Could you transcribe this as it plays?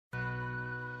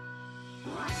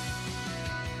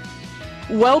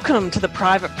Welcome to the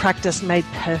Private Practice Made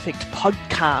Perfect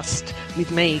podcast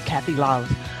with me, Kathy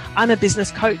Love. I'm a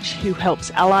business coach who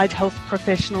helps allied health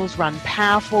professionals run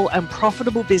powerful and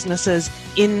profitable businesses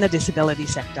in the disability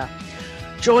sector.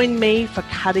 Join me for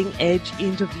cutting-edge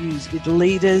interviews with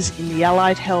leaders in the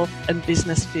allied health and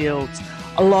business fields,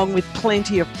 along with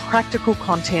plenty of practical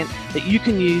content that you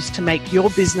can use to make your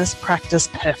business practice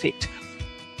perfect.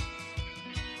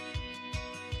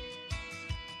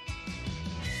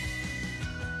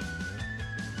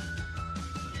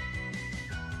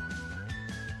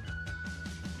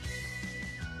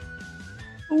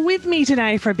 With me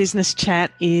today for a business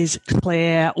chat is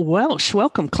Claire Welsh.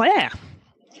 Welcome, Claire.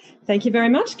 Thank you very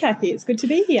much, Kathy. It's good to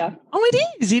be here. Oh,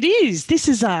 it is. This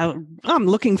is, I'm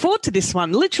looking forward to this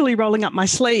one, literally rolling up my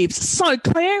sleeves. So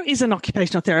Claire is an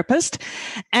occupational therapist.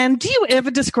 And do you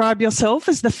ever describe yourself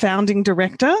as the founding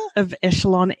director of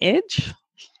Echelon Edge?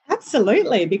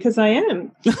 Absolutely, because I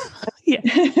am. Yeah.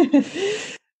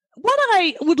 What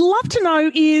I would love to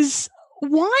know is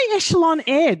why Echelon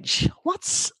Edge?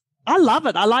 I love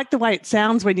it. I like the way it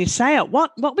sounds when you say it.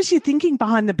 What was your thinking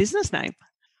behind the business name?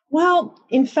 Well,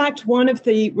 in fact, one of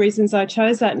the reasons I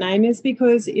chose that name is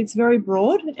because it's very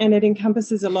broad and it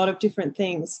encompasses a lot of different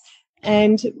things.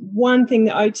 And one thing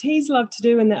that OTs love to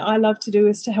do and that I love to do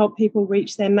is to help people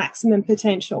reach their maximum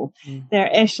potential, their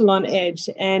echelon edge.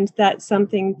 And that's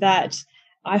something that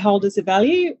I hold as a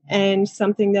value and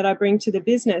something that I bring to the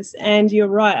business. And you're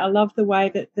right, I love the way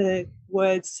that the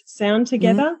words sound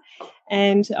together.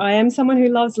 And I am someone who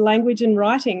loves language and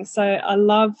writing, so I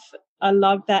love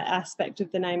that aspect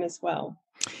of the name as well.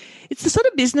 It's the sort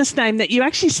of business name that you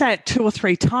actually say it 2 or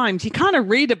 3 times. You kind of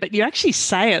read it, but you actually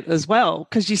say it as well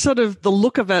because you sort of, the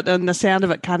look of it and the sound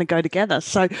of it kind of go together.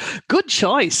 So good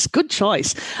choice.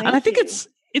 And I think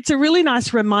it's a really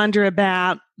nice reminder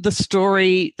about the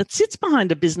story that sits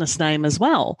behind a business name as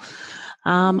well.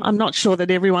 I'm not sure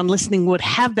that everyone listening would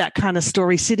have that kind of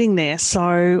story sitting there.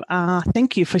 So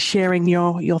thank you for sharing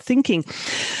your thinking.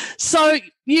 So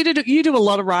you do a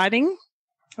lot of writing?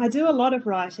 I do a lot of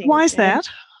writing. Why is that?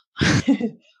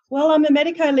 Well, I'm a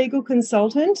medico-legal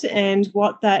consultant, and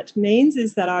what that means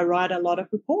is that I write a lot of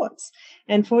reports.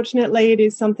 And fortunately, it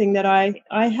is something that I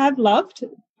have loved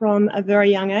from a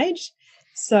very young age.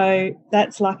 So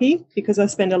that's lucky because I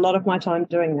spend a lot of my time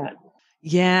doing that.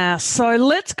 Yeah, so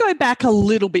let's go back a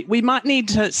little bit. We might need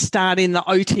to start in the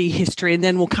OT history and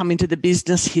then we'll come into the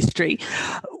business history.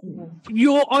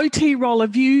 Your OT role,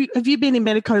 have you been in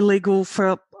medico-legal for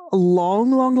a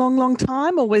long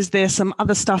time, or was there some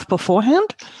other stuff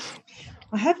beforehand?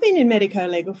 I have been in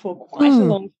medico-legal for quite a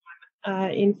long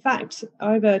time. In fact,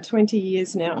 over 20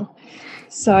 years now.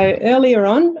 So earlier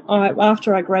on,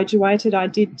 after I graduated, I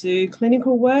did do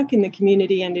clinical work in the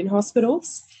community and in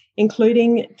hospitals,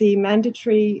 including the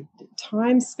mandatory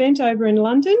time spent over in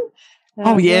London.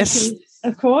 Yes. Working,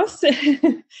 of course,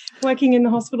 working in the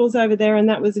hospitals over there, and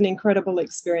that was an incredible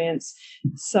experience.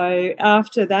 So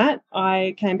after that,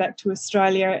 I came back to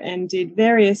Australia and did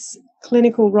various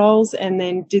clinical roles and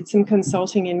then did some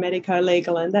consulting in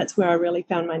medico-legal, and that's where I really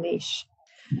found my niche.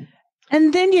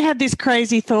 And then you had this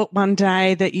crazy thought one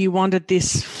day that you wanted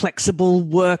this flexible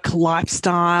work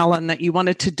lifestyle and that you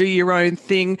wanted to do your own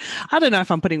thing. I don't know if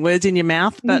I'm putting words in your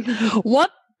mouth, but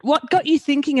what got you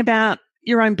thinking about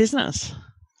your own business?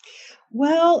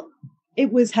 Well,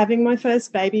 it was having my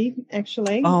first baby,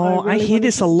 actually. Oh, I hear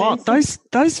this a lot.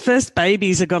 Those first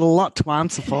babies have got a lot to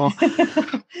answer for.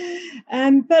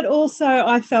 But also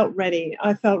I felt ready.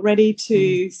 I felt ready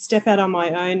to step out on my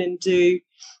own and do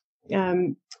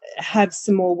have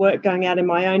some more work going out in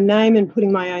my own name and putting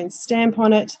my own stamp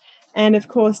on it. And, of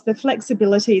course, the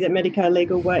flexibility that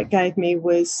medico-legal work gave me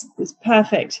was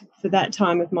perfect for that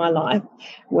time of my life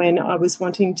when I was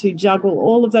wanting to juggle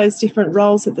all of those different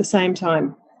roles at the same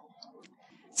time.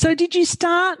 So did you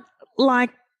start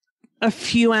like a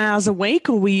few hours a week,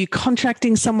 or were you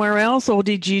contracting somewhere else, or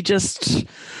did you just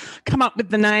come up with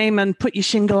the name and put your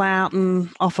shingle out and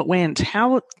off it went?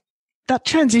 How that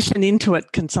transition into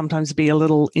it can sometimes be a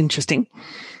little interesting.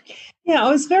 Yeah,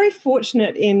 I was very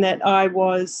fortunate in that I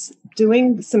was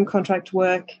doing some contract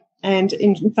work and,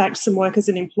 in fact, some work as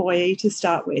an employee to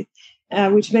start with,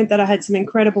 which meant that I had some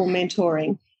incredible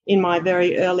mentoring in my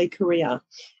very early career.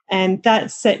 And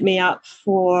that set me up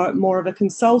for more of a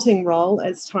consulting role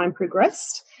as time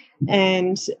progressed,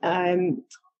 and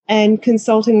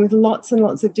consulting with lots and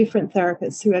lots of different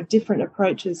therapists who have different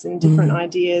approaches and different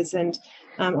ideas. And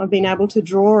I've been able to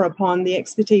draw upon the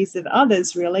expertise of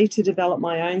others, really, to develop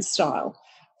my own style.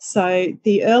 So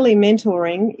the early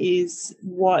mentoring is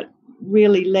what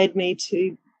really led me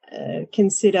to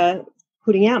consider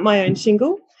putting out my own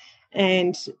shingle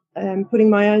and putting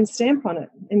my own stamp on it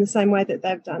in the same way that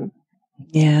they've done.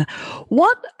 Yeah.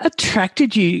 What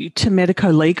attracted you to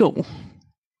medico-legal?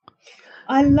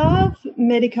 I love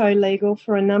medico-legal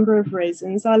for a number of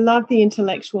reasons. I love the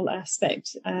intellectual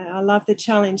aspect. I love the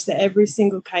challenge that every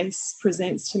single case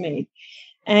presents to me.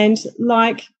 And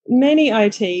like many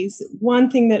OTs, one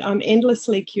thing that I'm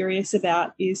endlessly curious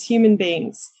about is human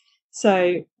beings.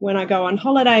 So when I go on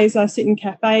holidays, I sit in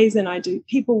cafes and I do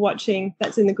people watching.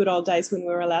 That's in the good old days when we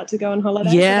were allowed to go on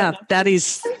holidays. Yeah, that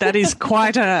is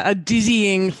quite a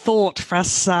dizzying thought for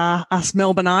us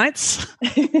Melbourneites.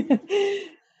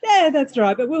 Yeah, that's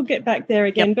right. But we'll get back there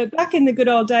again. Yep. But back in the good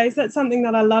old days, that's something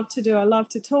that I love to do. I love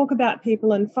to talk about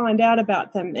people and find out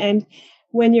about them. And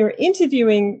when you're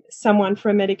interviewing someone for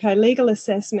a medico-legal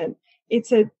assessment,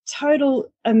 it's a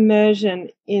total immersion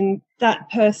in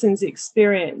that person's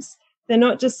experience. They're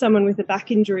not just someone with a back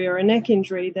injury or a neck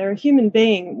injury. They're a human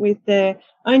being with their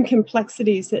own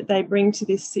complexities that they bring to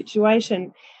this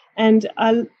situation. And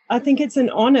I think it's an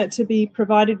honour to be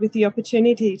provided with the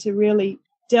opportunity to really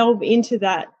delve into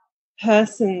that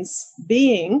person's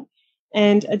being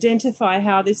and identify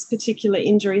how this particular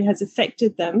injury has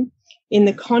affected them in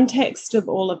the context of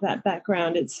all of that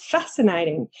background. It's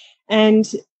fascinating. And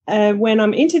when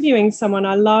I'm interviewing someone,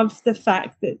 I love the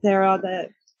fact that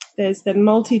there's the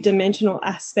multi-dimensional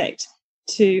aspect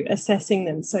to assessing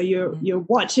them. So you're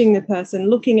watching the person,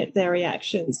 looking at their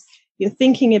reactions. You're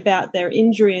thinking about their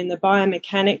injury and the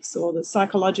biomechanics or the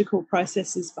psychological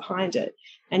processes behind it.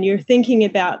 And you're thinking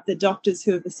about the doctors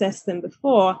who have assessed them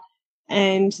before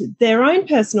and their own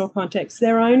personal context,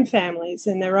 their own families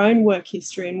and their own work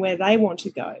history and where they want to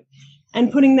go. And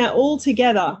putting that all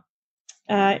together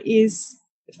is,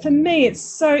 for me, it's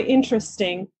so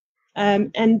interesting.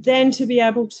 And then to be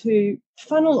able to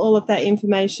funnel all of that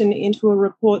information into a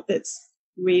report that's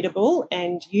readable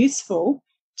and useful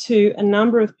to a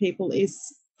number of people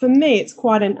is, for me, it's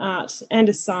quite an art and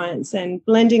a science, and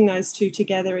blending those two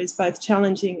together is both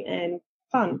challenging and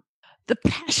fun. The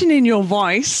passion in your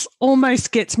voice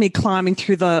almost gets me climbing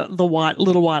through the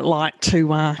little white light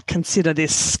to consider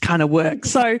this kind of work.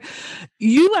 So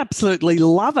you absolutely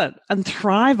love it and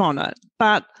thrive on it.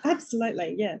 But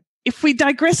absolutely, yeah. If we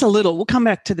digress a little, we'll come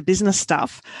back to the business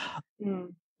stuff.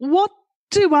 What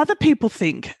do other people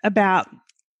think about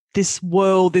this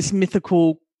world, this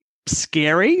mythical,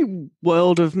 scary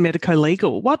world of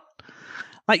medico-legal?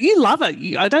 Like, you love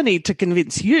it. I don't need to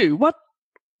convince you. What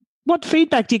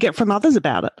feedback do you get from others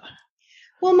about it?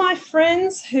 Well, my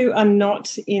friends who are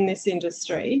not in this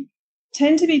industry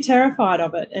tend to be terrified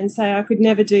of it and say, I could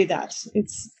never do that.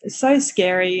 It's so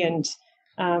scary, and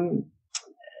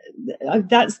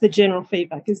that's the general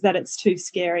feedback, is that it's too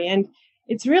scary. And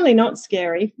it's really not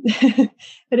scary,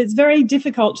 but it's very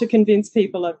difficult to convince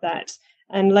people of that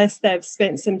unless they've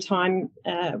spent some time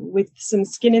with some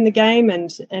skin in the game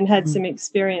and had some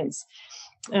experience.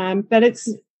 But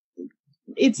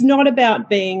it's not about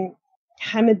being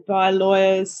hammered by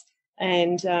lawyers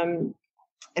and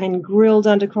grilled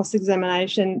under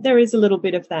cross-examination. There is a little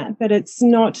bit of that, but it's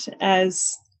not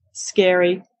as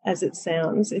scary as it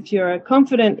sounds. If you're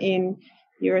confident in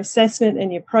your assessment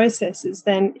and your processes,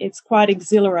 then it's quite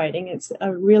exhilarating. It's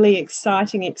a really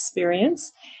exciting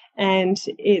experience, and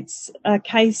it's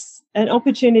an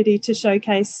opportunity to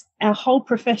showcase our whole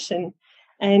profession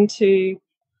and to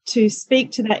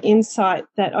speak to that insight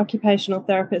that occupational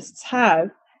therapists have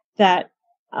that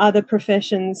other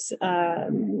professions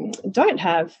don't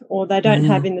have, or they don't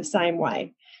have in the same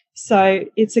way. So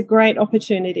it's a great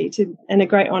opportunity and a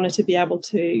great honour to be able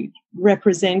to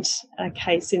represent a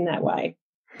case in that way.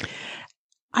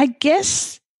 I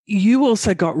guess you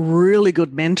also got really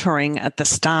good mentoring at the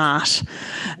start,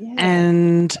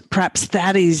 and perhaps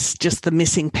that is just the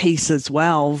missing piece as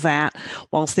well, that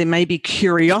whilst there may be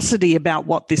curiosity about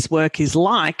what this work is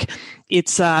like,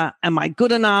 it's am I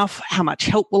good enough? How much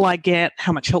help will I get?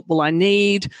 How much help will I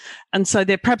need? And so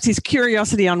there perhaps is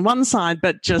curiosity on one side,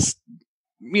 but just,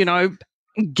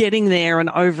 getting there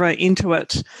and over into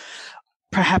it,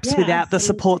 perhaps without the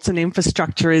supports and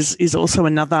infrastructure is also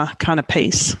another kind of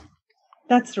piece.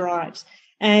 That's right.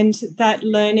 And that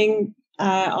learning,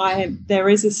 there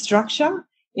is a structure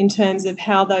in terms of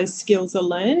how those skills are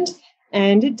learned,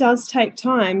 and it does take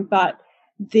time, but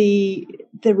the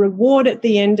reward at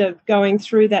the end of going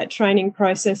through that training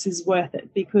process is worth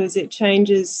it, because it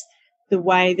changes the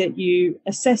way that you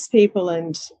assess people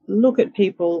and look at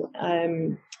people,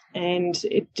 and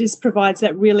it just provides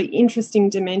that really interesting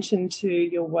dimension to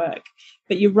your work.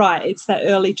 But you're right, it's that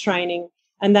early training,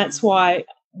 and that's why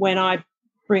when I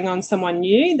bring on someone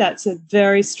new, that's a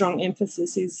very strong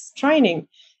emphasis, is training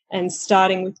and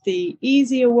starting with the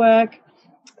easier work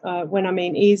when I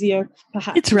mean easier,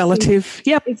 perhaps it's relative.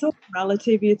 Yep, it's all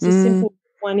relative. It's a simple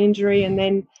one injury, and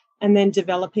then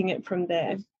developing it from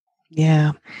there.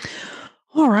 Yeah.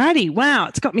 All righty. Wow,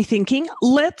 it's got me thinking.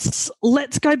 Let's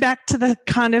go back to the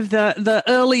kind of the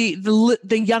early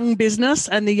the young business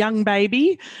and the young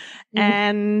baby,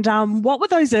 and what were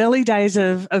those early days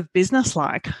of business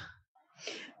like?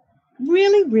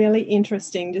 Really, really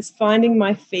interesting. Just finding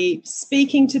my feet,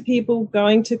 speaking to people,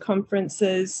 going to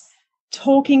conferences,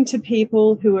 talking to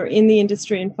people who are in the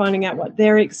industry and finding out what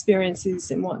their experience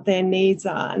is and what their needs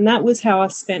are. And that was how I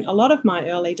spent a lot of my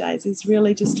early days, is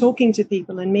really just talking to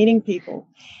people and meeting people.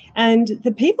 And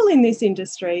the people in this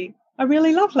industry are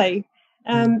really lovely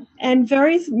and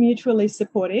very mutually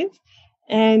supportive.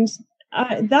 And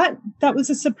that was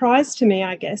a surprise to me,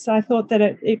 I guess. I thought that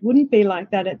it wouldn't be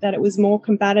like that, that it was more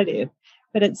combative,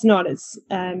 but it's not.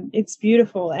 It's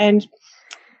beautiful. And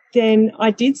then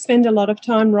I did spend a lot of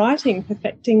time writing,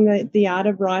 perfecting the art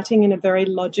of writing in a very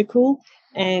logical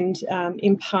and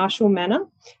impartial manner,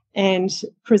 and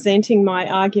presenting my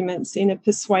arguments in a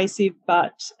persuasive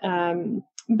but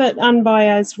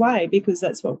unbiased way, because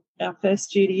that's what our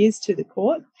first duty is to the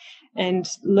court. And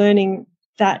learning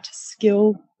that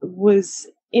skill was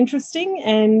interesting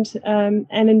and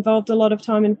involved a lot of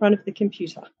time in front of the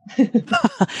computer.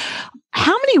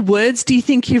 How many words do you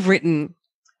think you've written?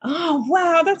 Oh,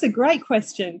 wow, that's a great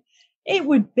question. It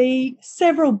would be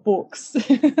several books.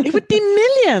 It would be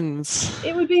millions.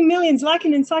 It would be millions, like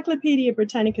an Encyclopedia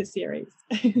Britannica series.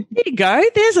 There you go.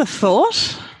 There's a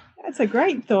thought. That's a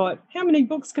great thought. How many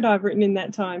books could I have written in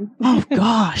that time? Oh,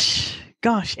 gosh.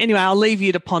 Anyway, I'll leave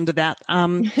you to ponder that.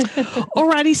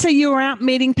 Alrighty, so you were out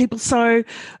meeting people. So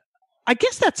I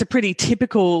guess that's a pretty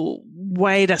typical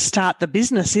way to start the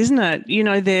business, isn't it? You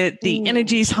know, the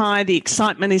energy is high, the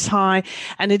excitement is high,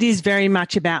 and it is very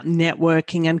much about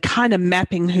networking and kind of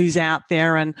mapping who's out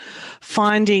there and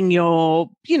finding your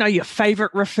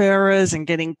favorite referrers and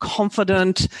getting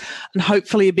confident and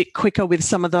hopefully a bit quicker with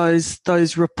some of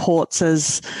those reports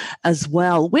as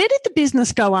well. Where did the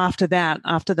business go after that,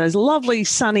 after those lovely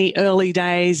sunny early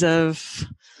days of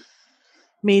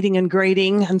meeting and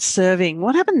greeting and serving?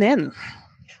 What happened then?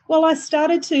 Well, I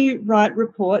started to write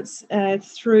reports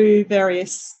through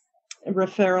various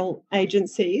referral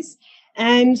agencies,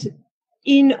 and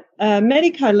in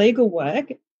medico-legal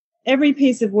work, every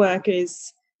piece of work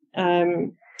is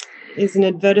an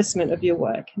advertisement of your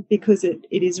work, because it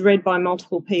is read by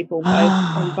multiple people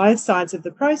on both sides of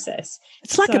the process.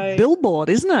 It's like a billboard,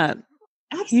 isn't it?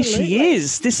 Absolutely. Here she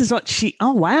is. This is what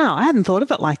oh, wow, I hadn't thought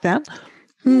of it like that.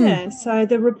 Yeah, so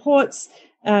the reports,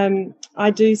 I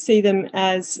do see them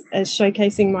as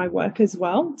showcasing my work as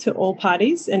well to all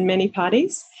parties and many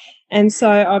parties. And so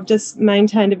I've just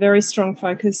maintained a very strong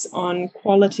focus on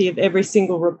quality of every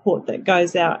single report that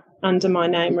goes out under my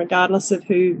name, regardless of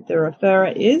who the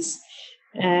referrer is.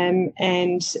 And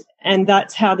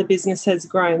that's how the business has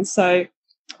grown. So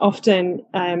often,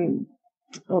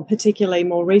 or particularly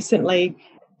more recently,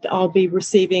 I'll be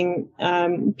receiving,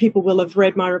 people will have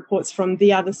read my reports from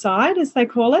the other side, as they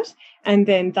call it, and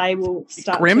then they will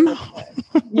start Grim. to report.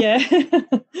 Yeah.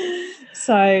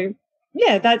 So,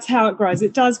 yeah, that's how it grows.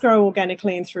 It does grow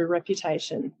organically and through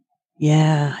reputation.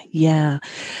 Yeah.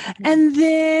 And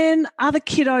then other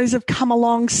kiddos have come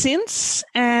along since,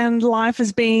 and life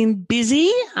has been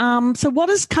busy. So what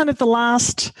does kind of the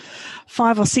last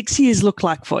 5 or 6 years look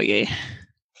like for you?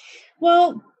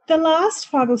 Well, the last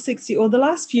 5 or 6 years, or the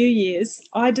last few years,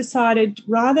 I decided,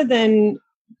 rather than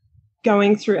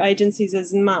going through agencies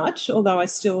as much, although I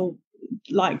still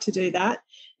like to do that,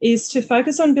 is to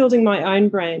focus on building my own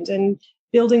brand and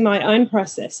building my own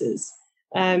processes,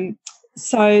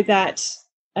 so that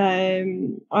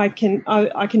I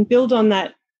can build on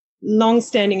that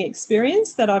long-standing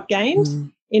experience that I've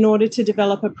gained in order to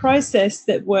develop a process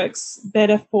that works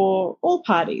better for all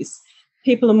parties.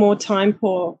 People are more time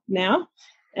poor now.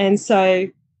 And so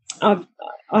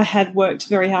I had worked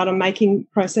very hard on making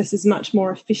processes much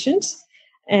more efficient,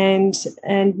 and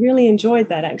really enjoyed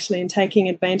that, actually, and taking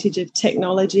advantage of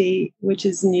technology, which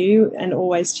is new and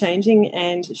always changing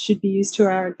and should be used to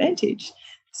our advantage.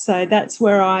 So that's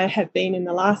where I have been in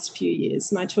the last few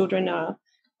years. My children are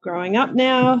growing up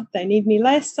now. They need me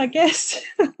less, I guess.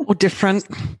 Or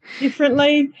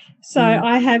differently. So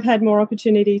I have had more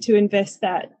opportunity to invest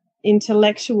that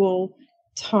intellectual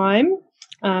time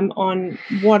on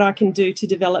what I can do to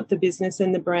develop the business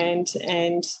and the brand,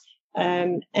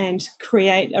 and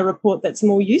create a report that's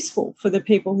more useful for the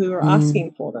people who are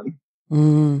asking for them.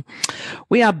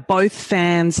 We are both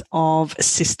fans of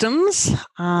systems,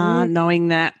 knowing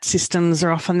that systems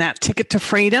are often that ticket to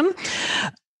freedom.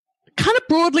 kind of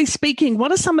broadly speaking,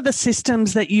 what are some of the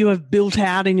systems that you have built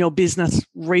out in your business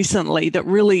recently that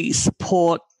really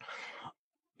support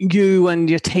you and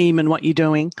your team and what you're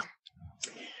doing?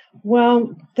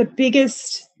 Well, the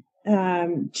biggest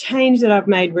change that I've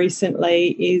made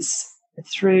recently is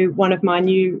through one of my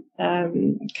new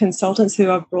consultants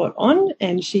who I've brought on,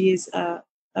 and she is a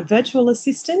virtual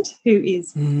assistant who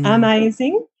is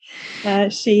amazing.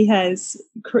 She has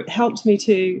helped me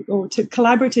to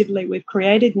collaboratively, we've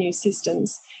created new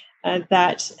systems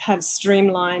that have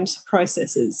streamlined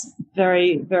processes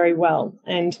very, very well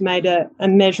and made a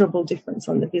measurable difference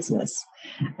on the business.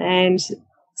 And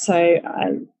so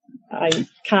I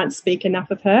can't speak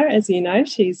enough of her. As you know,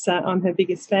 I'm her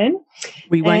biggest fan.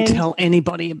 We won't tell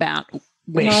anybody about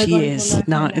where she is.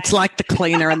 No, it's like the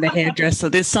cleaner and the hairdresser.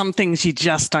 There's some things you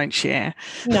just don't share.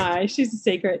 No, she's a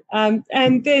secret. And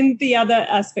then the other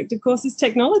aspect, of course, is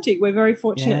technology. We're very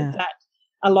fortunate that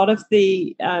a lot of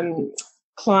the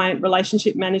client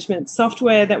relationship management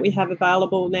software that we have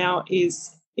available now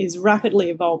is rapidly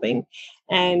evolving,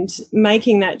 and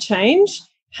making that change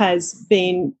has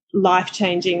been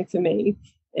life-changing for me.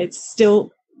 It's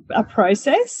still a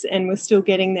process and we're still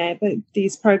getting there, but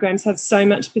these programs have so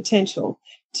much potential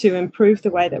to improve the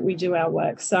way that we do our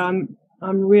work. So I'm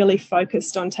really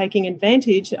focused on taking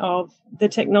advantage of the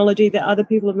technology that other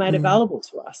people have made available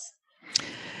to us.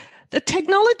 The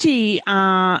technology,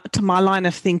 to my line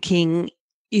of thinking,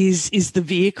 is the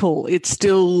vehicle. It's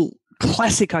still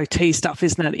classic OT stuff,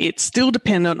 isn't it? It's still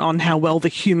dependent on how well the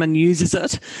human uses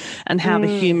it and how the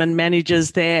human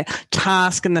manages their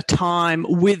task and the time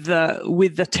with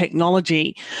the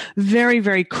technology. Very,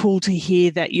 very cool to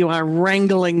hear that you are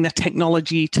wrangling the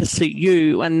technology to suit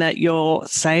you and that you're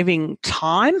saving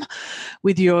time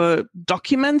with your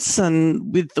documents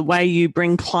and with the way you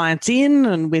bring clients in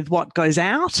and with what goes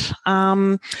out.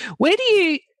 Where do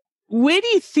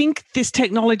you think this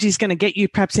technology is going to get you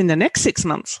perhaps in the next 6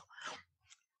 months?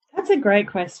 That's a great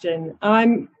question.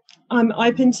 I'm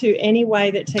open to any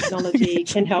way that technology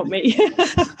can help me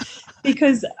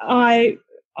because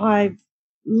I've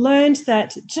learned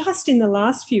that just in the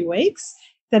last few weeks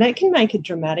that it can make a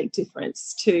dramatic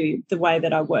difference to the way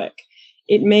that I work.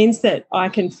 It means that I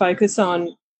can focus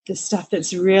on the stuff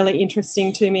that's really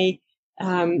interesting to me,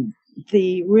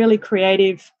 the really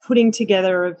creative putting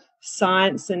together of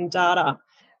science and data,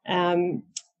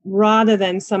 rather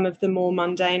than some of the more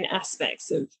mundane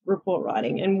aspects of report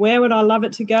writing. And where would I love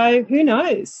it to go? Who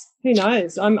knows? Who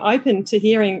knows? I'm open to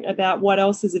hearing about what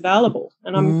else is available.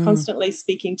 And I'm constantly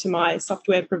speaking to my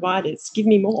software providers. Give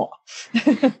me more.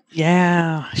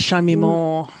 Yeah, show me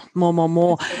more.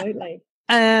 Absolutely.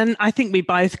 And I think we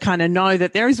both kind of know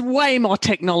that there is way more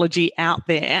technology out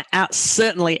there,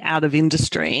 certainly out of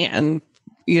industry, and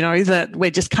that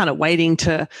we're just kind of waiting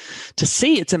to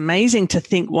see. It's amazing to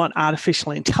think what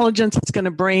artificial intelligence is going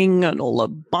to bring and all the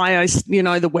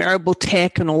the wearable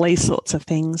tech and all these sorts of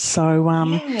things. So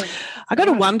I got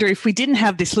to wonder if we didn't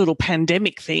have this little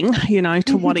pandemic thing,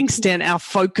 to what extent our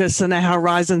focus and our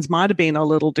horizons might have been a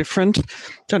little different.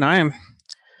 Don't know.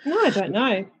 No, I don't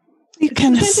know. It's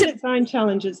presented its own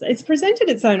challenges. It's presented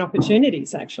its own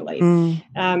opportunities, actually,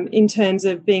 in terms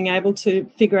of being able to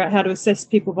figure out how to assess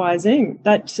people via Zoom.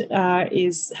 That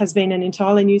has been an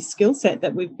entirely new skill set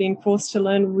that we've been forced to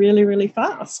learn really, really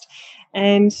fast.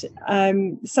 And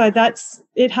so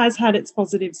it has had its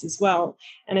positives as well.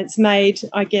 And it's made,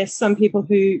 I guess, some people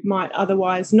who might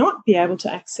otherwise not be able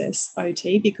to access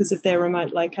OT because of their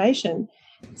remote location,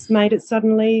 it's made it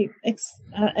suddenly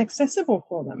accessible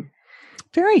for them.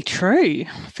 Very true.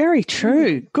 Very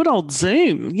true. Good old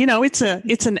Zoom. It's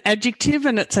an adjective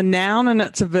and it's a noun and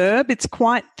it's a verb. It's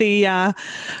quite the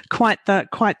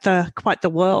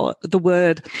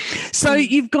word. So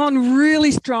you've gone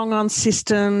really strong on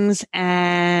systems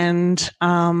and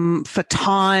for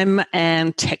time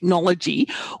and technology.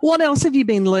 What else have you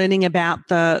been learning about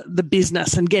the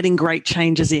business and getting great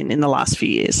changes in the last few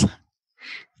years?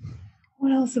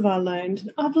 What else have I learned?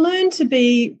 I've learned to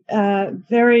be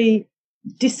very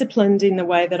disciplined in the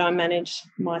way that I manage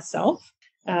myself,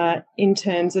 in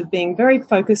terms of being very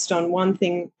focused on one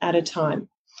thing at a time.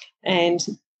 And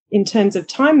in terms of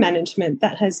time management,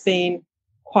 that has been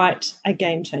quite a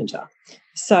game changer.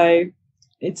 So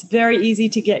it's very easy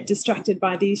to get distracted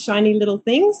by these shiny little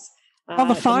things.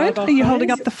 The phone? Are you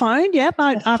holding up the phone? Yep.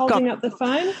 I've got up the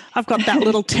phone. I've got that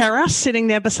little Terra sitting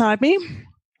there beside me.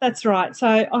 That's right.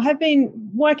 So I have been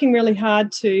working really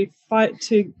hard to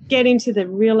get into the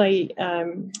really,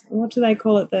 what do they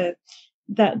call it,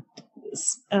 that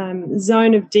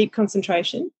zone of deep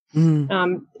concentration.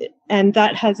 And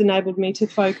that has enabled me to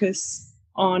focus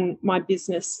on my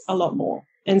business a lot more.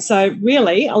 And so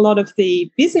really a lot of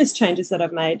the business changes that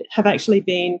I've made have actually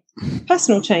been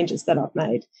personal changes that I've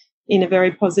made in a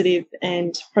very positive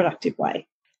and productive way.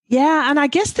 Yeah, and I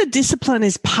guess the discipline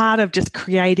is part of just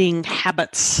creating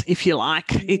habits, if you like.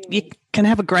 You can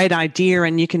have a great idea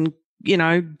and you can,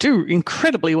 do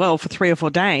incredibly well for 3 or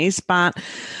 4 days, but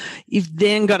you've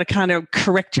then got to kind of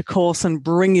correct your course and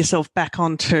bring yourself back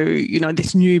onto,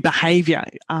 this new behavior.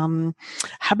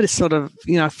 Habit is sort of,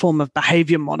 a form of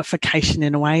behavior modification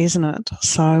in a way, isn't it?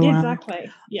 So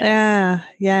exactly. Yes.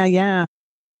 Yeah.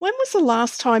 When was the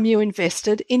last time you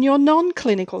invested in your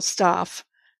non-clinical staff?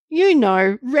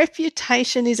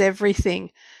 Reputation is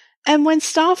everything. And when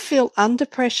staff feel under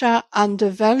pressure,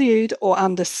 undervalued or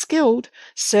underskilled,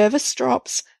 service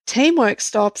drops, teamwork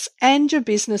stops, and your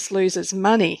business loses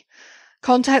money.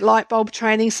 Contact Lightbulb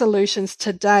Training Solutions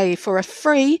today for a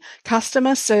free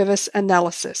customer service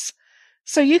analysis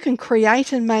so you can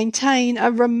create and maintain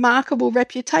a remarkable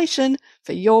reputation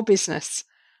for your business.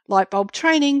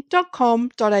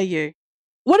 lightbulbtraining.com.au.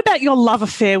 What about your love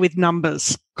affair with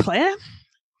numbers, Claire?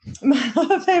 My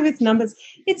love affair with numbers,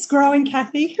 it's growing,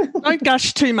 Kathy. Don't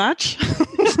gush too much.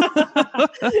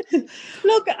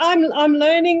 Look, I'm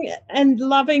learning and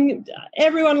loving.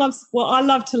 Everyone loves. Well, I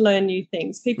love to learn new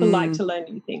things. People like to learn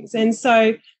new things, and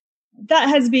so that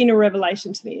has been a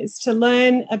revelation to me: is to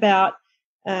learn about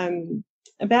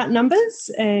numbers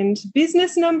and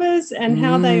business numbers and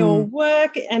how they all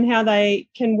work and how they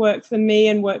can work for me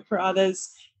and work for others.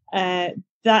 That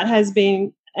has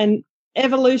been an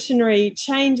evolutionary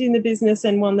change in the business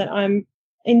and one that I'm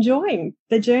enjoying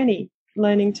the journey,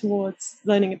 learning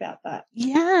about that.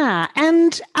 Yeah.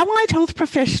 And allied health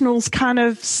professionals kind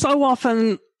of so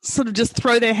often sort of just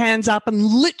throw their hands up and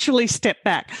literally step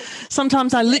back.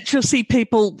 Sometimes I literally see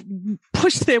people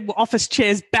push their office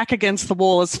chairs back against the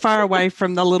wall as far away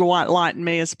from the little white light in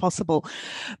me as possible.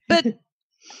 But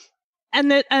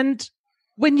and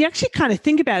when you actually kind of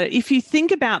think about it, if you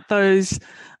think about those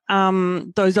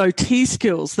OT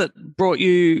skills that brought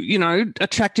you,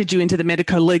 attracted you into the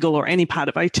medico-legal or any part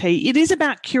of OT, it is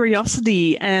about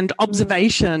curiosity and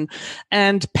observation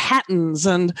and patterns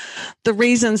and the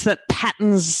reasons that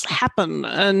patterns happen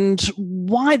and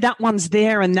why that one's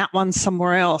there and that one's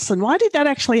somewhere else and why did that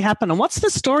actually happen and what's the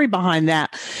story behind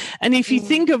that. And if you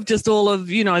think of just all of,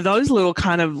 those little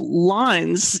kind of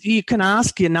lines, you can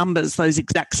ask your numbers those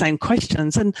exact same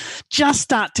questions and just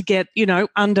start to get,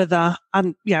 under the,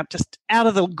 just out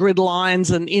of the grid lines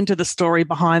and into the story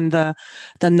behind the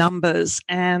numbers.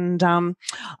 And I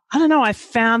don't know, I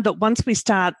found that once we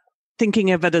start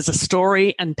thinking of it as a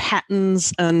story and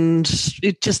patterns and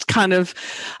it just kind of,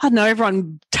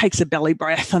 everyone takes a belly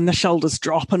breath and the shoulders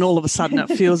drop and all of a sudden it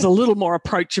feels a little more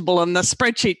approachable and the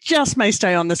spreadsheet just may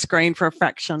stay on the screen for a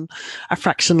fraction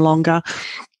longer.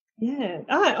 Yeah,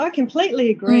 I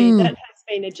completely agree. That has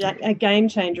been a game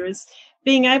changer, is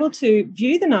being able to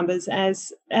view the numbers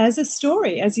as a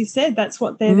story. As you said, that's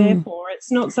what they're there for.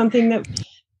 It's not something that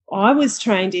I was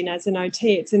trained in as an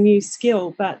OT. It's a new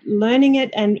skill, but learning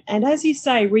it and as you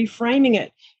say, reframing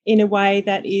it in a way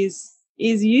that is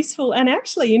useful and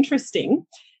actually interesting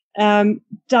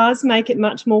does make it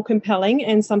much more compelling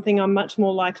and something I'm much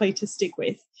more likely to stick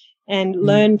with and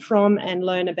learn from and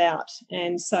learn about.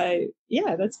 And so,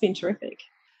 yeah, that's been terrific.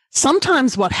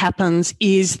 Sometimes what happens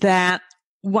is that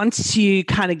once you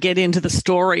kind of get into the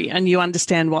story and you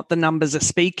understand what the numbers are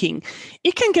speaking,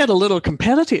 it can get a little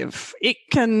competitive. It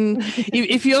can,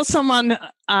 if you're someone,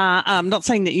 I'm not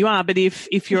saying that you are, but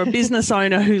if you're a business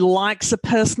owner who likes a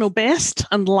personal best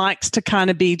and likes to kind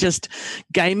of be just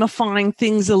gamifying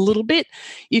things a little bit,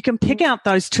 you can pick out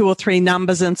those 2 or 3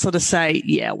 numbers and sort of say,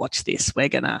 yeah, watch this. We're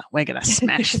gonna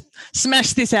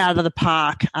smash this out of the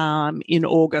park in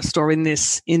August or in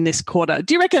this quarter.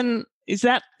 Do you reckon? Is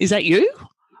that you?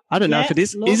 I don't know if it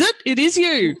is. Look, is it? It is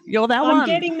you. You're that one.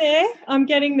 I'm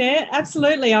getting there.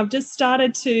 Absolutely. I've just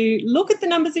started to look at the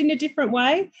numbers in a different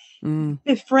way.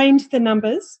 They've framed the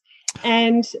numbers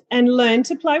and learn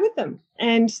to play with them.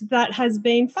 And that has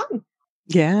been fun.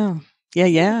 Yeah.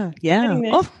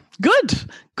 Oh, good.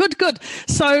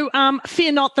 So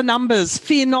fear not the numbers.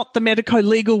 Fear not the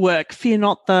medico-legal work. Fear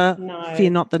not the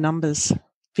numbers.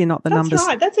 Fear not the numbers. That's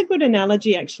right. That's a good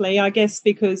analogy, actually, I guess,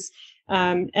 because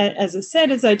as I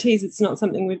said, as OTs, it's not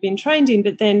something we've been trained in,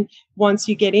 but then once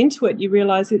you get into it, you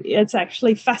realise it's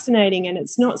actually fascinating and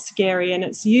it's not scary and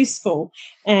it's useful.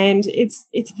 And it's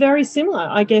very similar,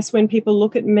 I guess, when people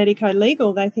look at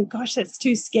medico-legal, they think, gosh, that's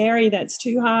too scary, that's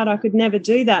too hard, I could never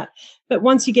do that. But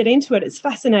once you get into it, it's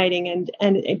fascinating and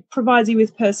it provides you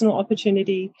with personal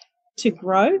opportunity to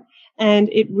grow. And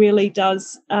it really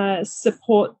does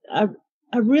support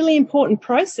a really important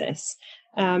process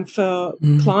for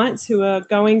clients who are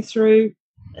going through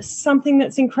something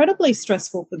that's incredibly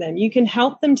stressful for them. You can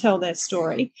help them tell their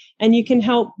story, and you can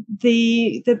help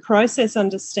the process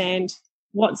understand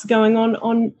what's going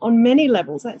on many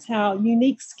levels. That's our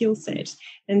unique skill set.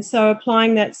 And so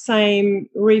applying that same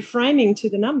reframing to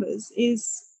the numbers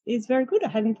is very good. I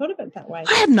hadn't thought of it that way.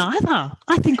 I hadn't either.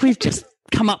 I think we've just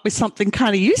come up with something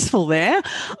kind of useful there.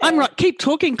 Yeah. Keep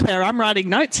talking, Claire. I'm writing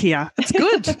notes here. It's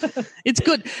good. It's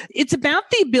good. It's about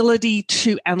the ability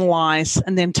to analyse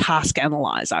and then task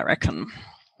analyse, I reckon.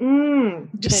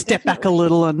 Just step back a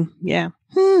little and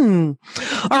All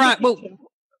right. Well,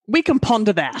 we can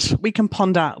ponder that. We can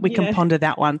ponder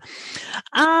that one.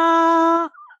 Have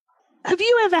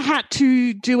you ever had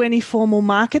to do any formal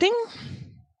marketing?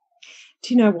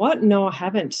 Do you know what? No, I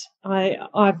haven't.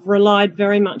 I've relied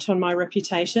very much on my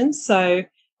reputation. So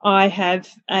I have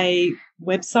a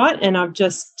website, and I've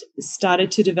just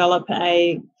started to develop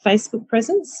a Facebook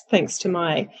presence, thanks to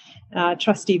my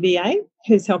trusty VA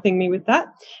who's helping me with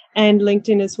that, and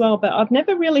LinkedIn as well. But I've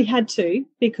never really had to,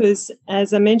 because,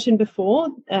 as I mentioned before,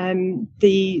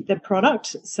 the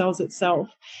product sells itself,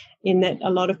 in that a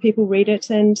lot of people read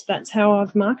it, and that's how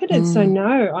I've marketed. So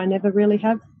no, I never really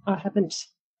have. I haven't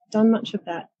done much of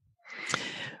that.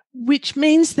 Which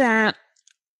means that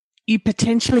you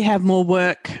potentially have more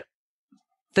work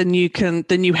than you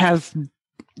have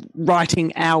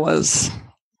writing hours.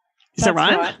 Is that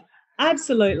right?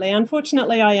 Absolutely.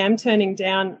 Unfortunately, I am turning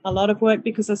down a lot of work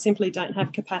because I simply don't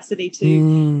have capacity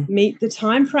to meet the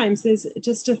timeframes. There's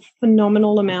just a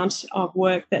phenomenal amount of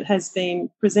work that has been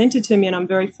presented to me, and I'm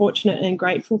very fortunate and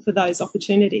grateful for those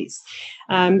opportunities.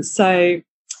 So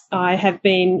I have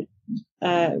been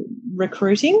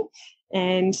recruiting,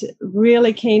 and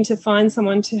really keen to find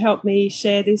someone to help me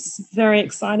share this very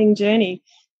exciting journey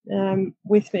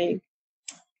with me.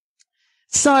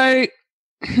 So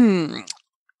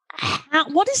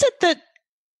what is it that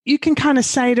you can kind of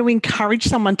say to encourage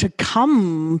someone to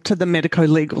come to the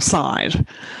medico-legal side?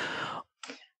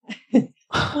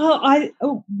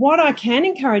 Well, what I can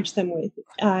encourage them with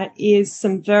is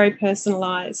some very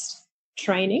personalised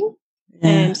training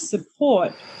and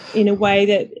support, in a way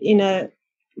that in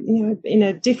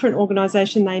a different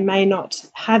organisation they may not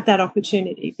have that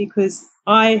opportunity, because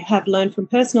I have learned from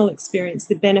personal experience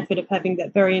the benefit of having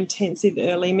that very intensive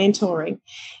early mentoring.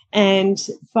 And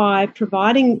by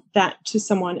providing that to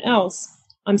someone else,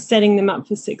 I'm setting them up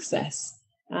for success.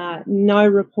 No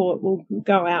report will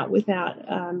go out without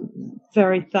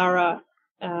very thorough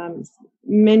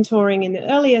mentoring in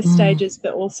the earlier stages,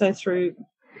 but also through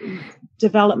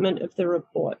development of the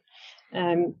report.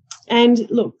 And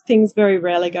look, things very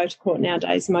rarely go to court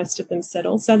nowadays. Most of them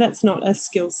settle. So that's not a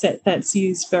skill set that's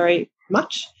used very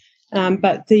much.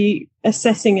 But the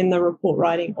assessing and the report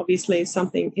writing obviously is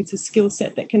something, it's a skill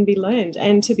set that can be learned.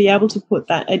 And to be able to put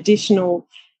that additional,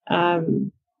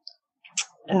 that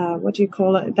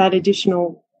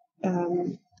additional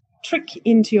trick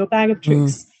into your bag of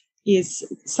tricks is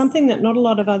something that not a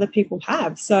lot of other people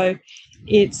have. So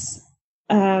it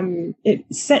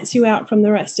sets you out from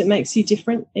the rest. It makes you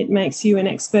different. It makes you an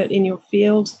expert in your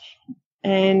field.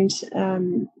 And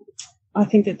I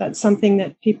think that that's something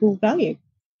that people value.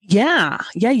 Yeah.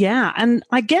 And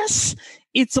I guess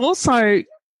it's also,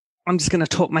 I'm just going to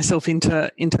talk myself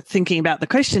into thinking about the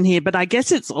question here, but I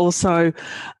guess it's also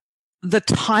the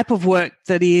type of work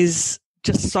that is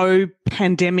just so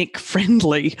pandemic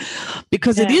friendly,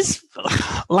 because it is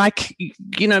like,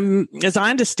 as I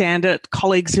understand it,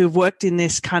 colleagues who've worked in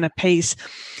this kind of piece,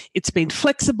 it's been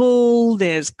flexible.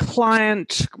 There's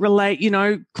client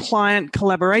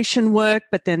collaboration work,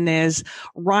 but then there's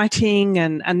writing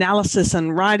and analysis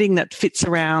and writing that fits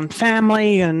around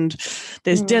family, and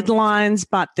there's deadlines,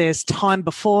 but there's time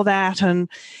before that. And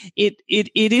it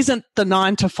isn't the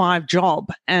 9-to-5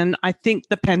 job. And I think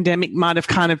the pandemic might have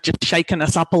kind of just shaken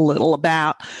us up a little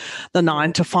about the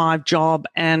 9-to-5 job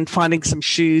and finding some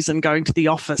shoes and going to the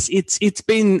office. It's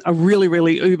been a really,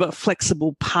 really uber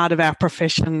flexible part of our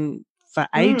profession for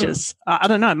ages. I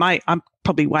don't know, I'm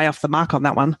probably way off the mark on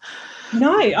that one.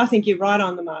 No, I think you're right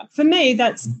on the mark. For me,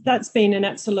 that's been an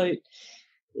absolute,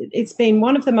 it's been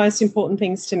one of the most important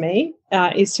things to me,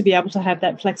 is to be able to have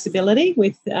that flexibility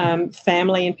with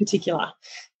family in particular,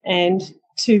 and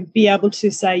to be able to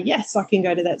say, yes, I can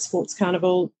go to that sports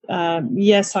carnival,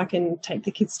 yes, I can take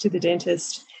the kids to the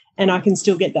dentist, and I can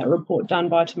still get that report done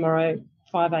by tomorrow,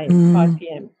 5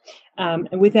 p.m. And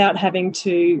without having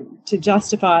to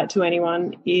justify it to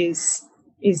anyone is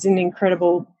an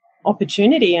incredible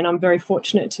opportunity. And I'm very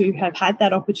fortunate to have had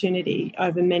that opportunity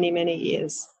over many, many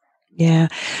years. Yeah.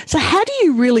 So how do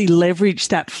you really leverage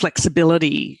that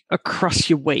flexibility across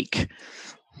your week?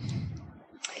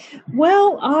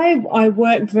 Well, I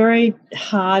work very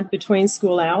hard between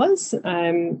school hours,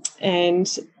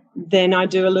 and then I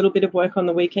do a little bit of work on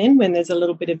the weekend when there's a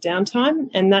little bit of downtime,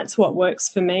 and that's what works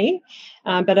for me.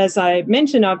 But as I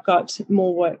mentioned, I've got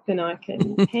more work than I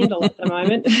can handle at the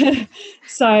moment.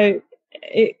 So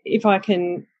if I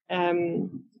can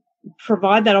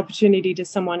provide that opportunity to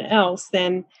someone else,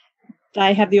 then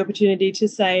they have the opportunity to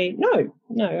say, no,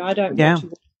 I don't want to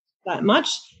work that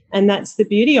much. And that's the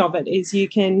beauty of it, is you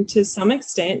can, to some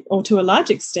extent or to a large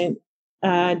extent,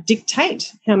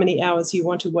 dictate how many hours you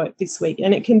want to work this week.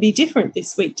 And it can be different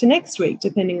this week to next week,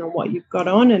 depending on what you've got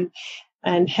on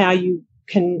and how you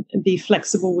can be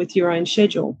flexible with your own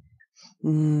schedule.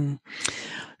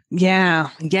 Yeah.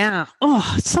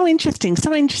 Oh, so interesting.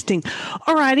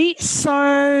 All righty.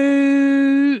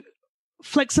 So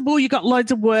flexible, you got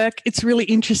loads of work. It's really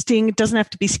interesting. It doesn't have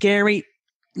to be scary.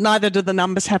 Neither do the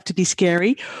numbers have to be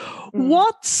scary.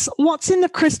 What's in the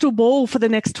crystal ball for the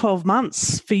next 12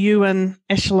 months for you and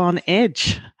Echelon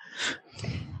Edge?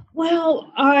 Well,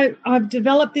 I've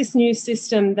developed this new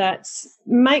system that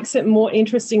makes it more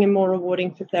interesting and more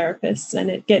rewarding for therapists, and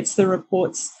it gets the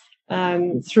reports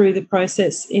through the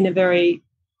process in a very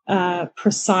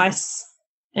precise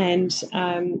and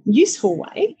useful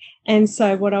way. And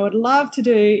so what I would love to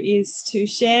do is to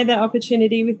share that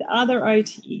opportunity with other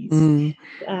OTs.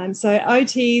 So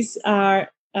OTs are,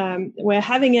 we're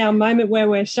having our moment where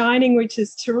we're shining, which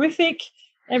is terrific.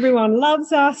 Everyone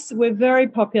loves us. We're very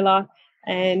popular.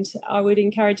 And I would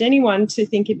encourage anyone to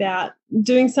think about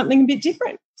doing something a bit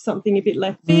different, something a bit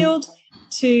left field,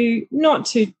 to not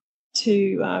to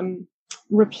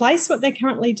replace what they're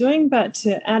currently doing, but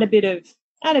to add a bit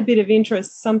of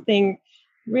interest, something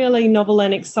really novel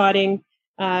and exciting,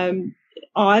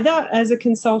 either as a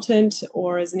consultant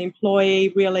or as an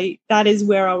employee. Really, that is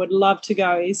where I would love to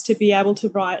go, is to be able to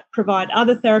provide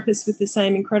other therapists with the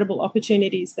same incredible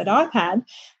opportunities that I've had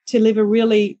to live a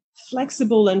really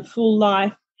flexible and full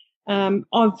life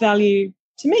of value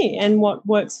to me and what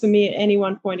works for me at any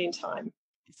one point in time.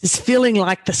 It's feeling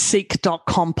like the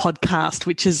Seek.com podcast,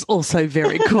 which is also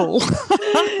very cool.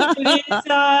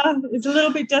 It's a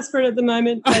little bit desperate at the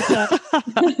moment,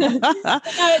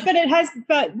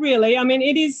 but really, I mean,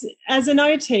 it is, as an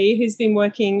OT who's been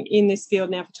working in this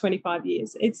field now for 25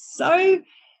 years, it's so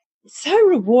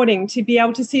rewarding to be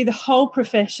able to see the whole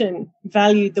profession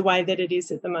valued the way that it is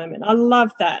at the moment. I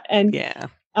love that. And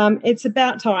it's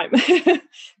about time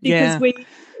because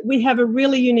we have a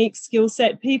really unique skill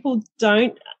set. People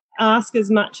don't ask as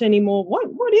much anymore,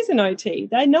 what is an OT?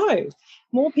 They know.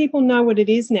 More people know what it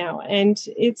is now, and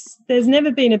there's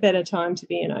never been a better time to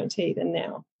be an OT than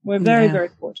now. We're very, very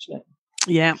fortunate.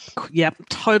 Yeah,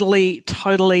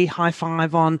 totally high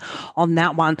five on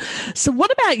that one. So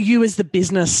what about you as the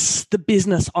business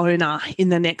owner in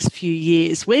the next few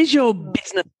years? Where's your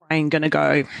business brain going to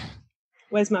go?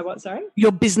 Where's my what, sorry?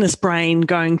 Your business brain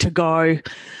going to go?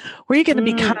 Where are you going to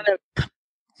be kind of,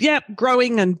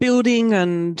 growing and building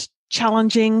and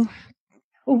challenging?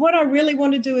 Well, what I really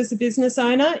want to do as a business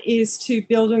owner is to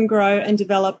build and grow and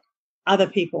develop other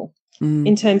people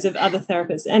in terms of other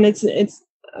therapists. And it's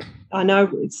I know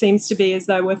it seems to be as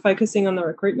though we're focusing on the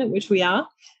recruitment, which we are.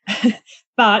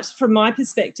 But from my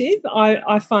perspective,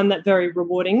 I find that very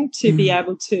rewarding to be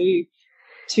able to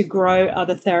grow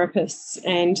other therapists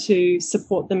and to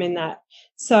support them in that.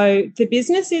 So the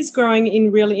business is growing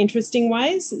in really interesting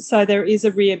ways. So there is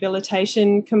a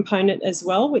rehabilitation component as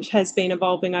well, which has been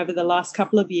evolving over the last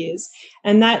couple of years.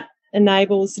 And that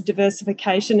enables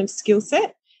diversification of skill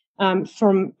set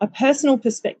from a personal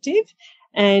perspective.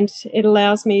 And it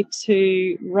allows me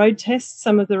to road test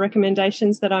some of the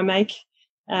recommendations that I make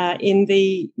in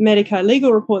the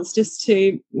medico-legal reports, just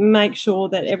to make sure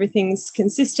that everything's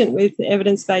consistent with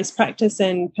evidence-based practice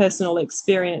and personal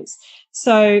experience.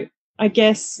 So I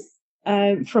guess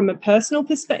from a personal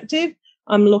perspective,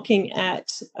 I'm looking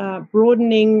at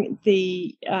broadening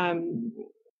the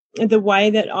way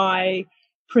that I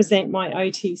present my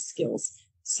OT skills.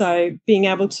 So being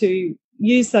able to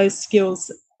use those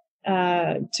skills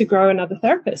to grow another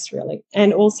therapist, really,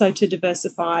 and also to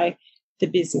diversify the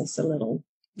business a little.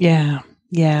 Yeah.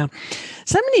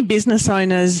 So many business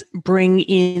owners bring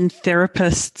in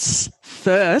therapists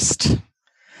first,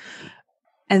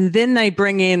 and then they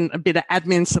bring in a bit of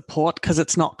admin support because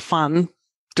it's not fun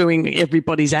doing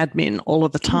everybody's admin all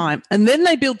of the time. And then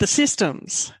they build the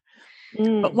systems.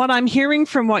 But what I'm hearing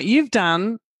from what you've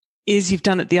done is you've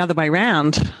done it the other way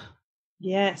around.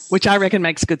 Yes. Which I reckon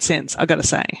makes good sense, I've got to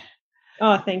say.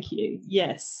 Oh, thank you.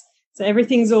 Yes. So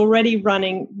everything's already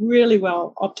running really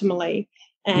well, optimally.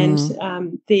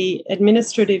 And the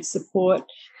administrative support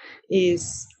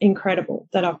is incredible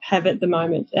that I have at the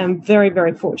moment. I'm very,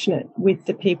 very fortunate with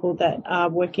the people that are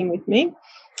working with me.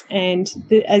 And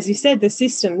as you said, the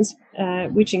systems,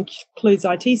 which includes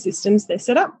IT systems, they're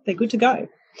set up, they're good to go.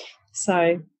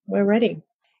 So we're ready.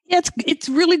 Yeah, it's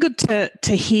really good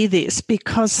to hear this,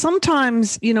 because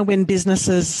sometimes, when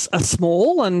businesses are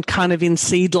small and kind of in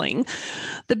seedling,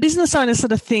 the business owner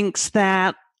sort of thinks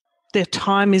that their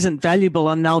time isn't valuable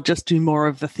and they'll just do more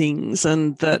of the things,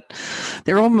 and that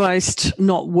they're almost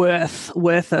not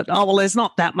worth it. Oh, well, there's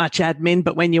not that much admin,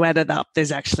 but when you add it up,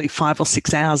 there's actually 5 or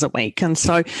 6 hours a week. And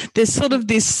so there's sort of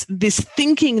this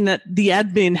thinking that the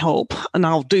admin help, and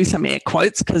I'll do some air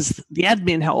quotes because the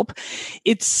admin help,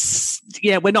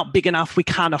 we're not big enough, we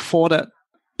can't afford it.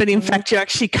 But in fact, you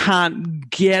actually can't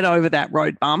get over that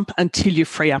road bump until you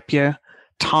free up your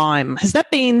time. Does that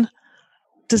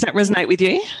resonate with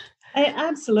you?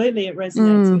 Absolutely, it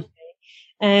resonates with me.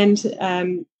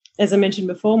 And as I mentioned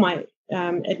before, my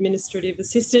administrative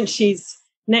assistant, she's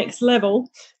next level.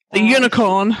 The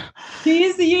unicorn. She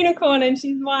is the unicorn, and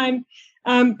she's mine.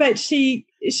 But she's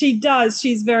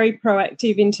very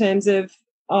proactive in terms of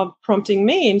prompting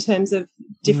me in terms of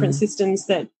different systems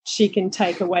that she can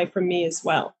take away from me as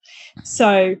well.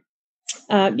 So,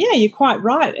 you're quite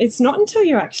right. It's not until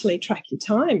you actually track your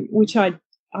time, which I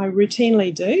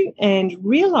routinely do, and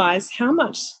realize how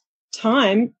much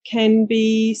time can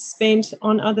be spent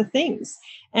on other things.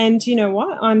 And you know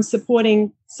what? I'm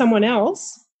supporting someone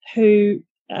else who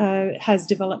has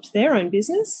developed their own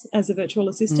business as a virtual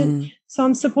assistant. So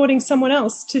I'm supporting someone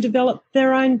else to develop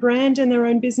their own brand and their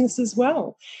own business as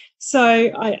well.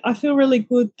 So I feel really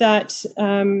good that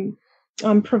I'm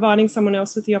providing someone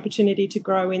else with the opportunity to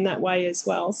grow in that way as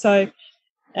well. So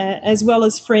as well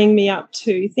as freeing me up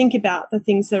to think about the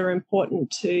things that are important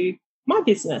to my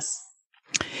business.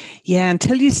 Yeah,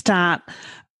 until you start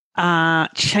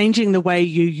changing the way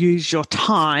you use your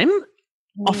time,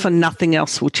 often nothing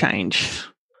else will change.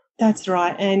 That's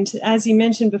right. And as you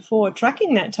mentioned before,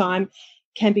 tracking that time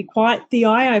can be quite the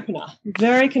eye-opener,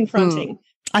 very confronting.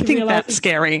 I think that's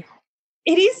scary.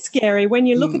 It is scary when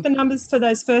you look at the numbers for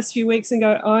those first few weeks and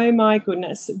go, oh, my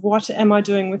goodness, what am I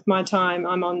doing with my time?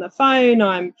 I'm on the phone.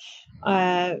 I'm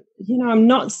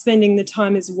not spending the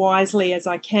time as wisely as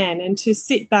I can. And to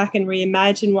sit back and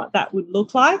reimagine what that would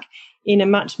look like in a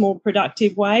much more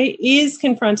productive way is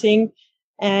confronting.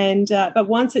 And but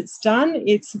once it's done,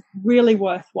 it's really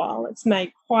worthwhile. It's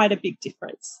made quite a big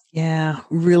difference. Yeah,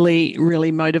 really,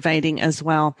 really motivating as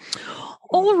well.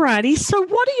 All righty. So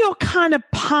what are your kind of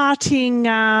parting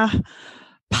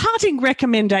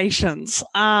recommendations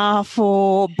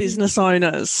for business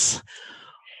owners?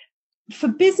 For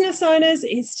business owners,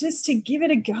 it's just to give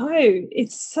it a go.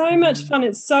 It's so much fun.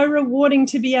 It's so rewarding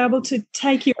to be able to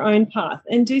take your own path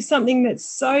and do something that's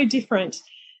so different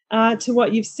to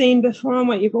what you've seen before and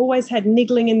what you've always had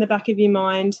niggling in the back of your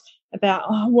mind about,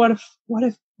 what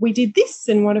if we did this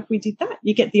and what if we did that?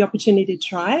 You get the opportunity to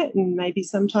try it and maybe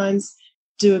sometimes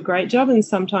do a great job and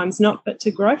sometimes not, but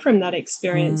to grow from that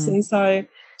experience. And so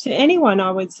to anyone, I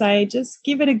would say just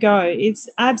give it a go. It's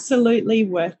absolutely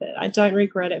worth it. I don't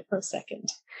regret it for a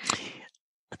second.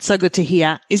 That's so good to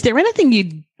hear. Is there anything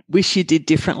you wish you did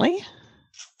differently?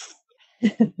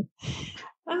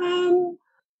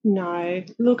 No.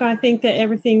 Look, I think that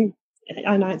everything,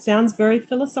 I know it sounds very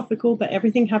philosophical, but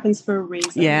everything happens for a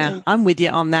reason. Yeah, I'm with you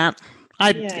on that.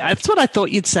 That's what I thought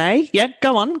you'd say. Yeah,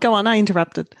 go on. I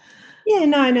interrupted. Yeah,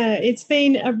 no. It's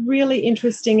been a really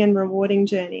interesting and rewarding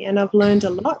journey, and I've learned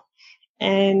a lot,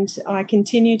 and I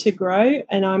continue to grow,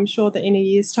 and I'm sure that in a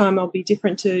year's time I'll be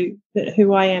different to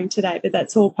who I am today, but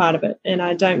that's all part of it, and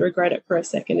I don't regret it for a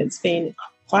second. It's been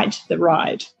quite the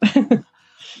ride.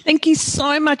 Thank you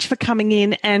so much for coming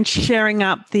in and sharing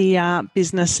up the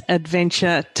business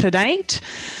adventure to date.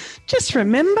 Just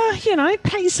remember,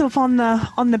 pat yourself on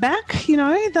the back.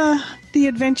 The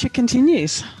adventure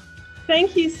continues.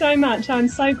 Thank you so much. I'm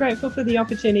so grateful for the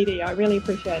opportunity. I really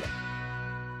appreciate it.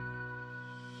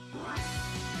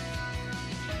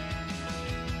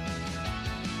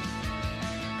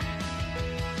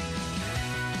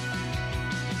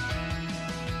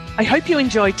 I hope you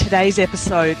enjoyed today's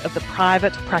episode of the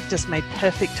Private Practice Made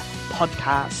Perfect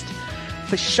podcast.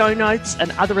 For show notes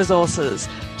and other resources,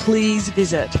 please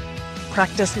visit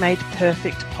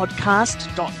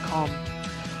practicemadeperfectpodcast.com.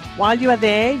 While you are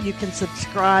there, you can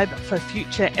subscribe for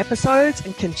future episodes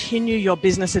and continue your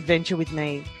business adventure with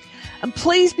me. And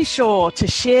please be sure to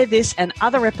share this and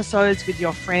other episodes with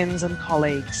your friends and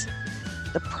colleagues.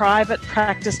 The Private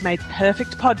Practice Made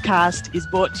Perfect podcast is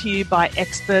brought to you by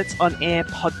Experts on Air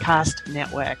Podcast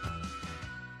Network.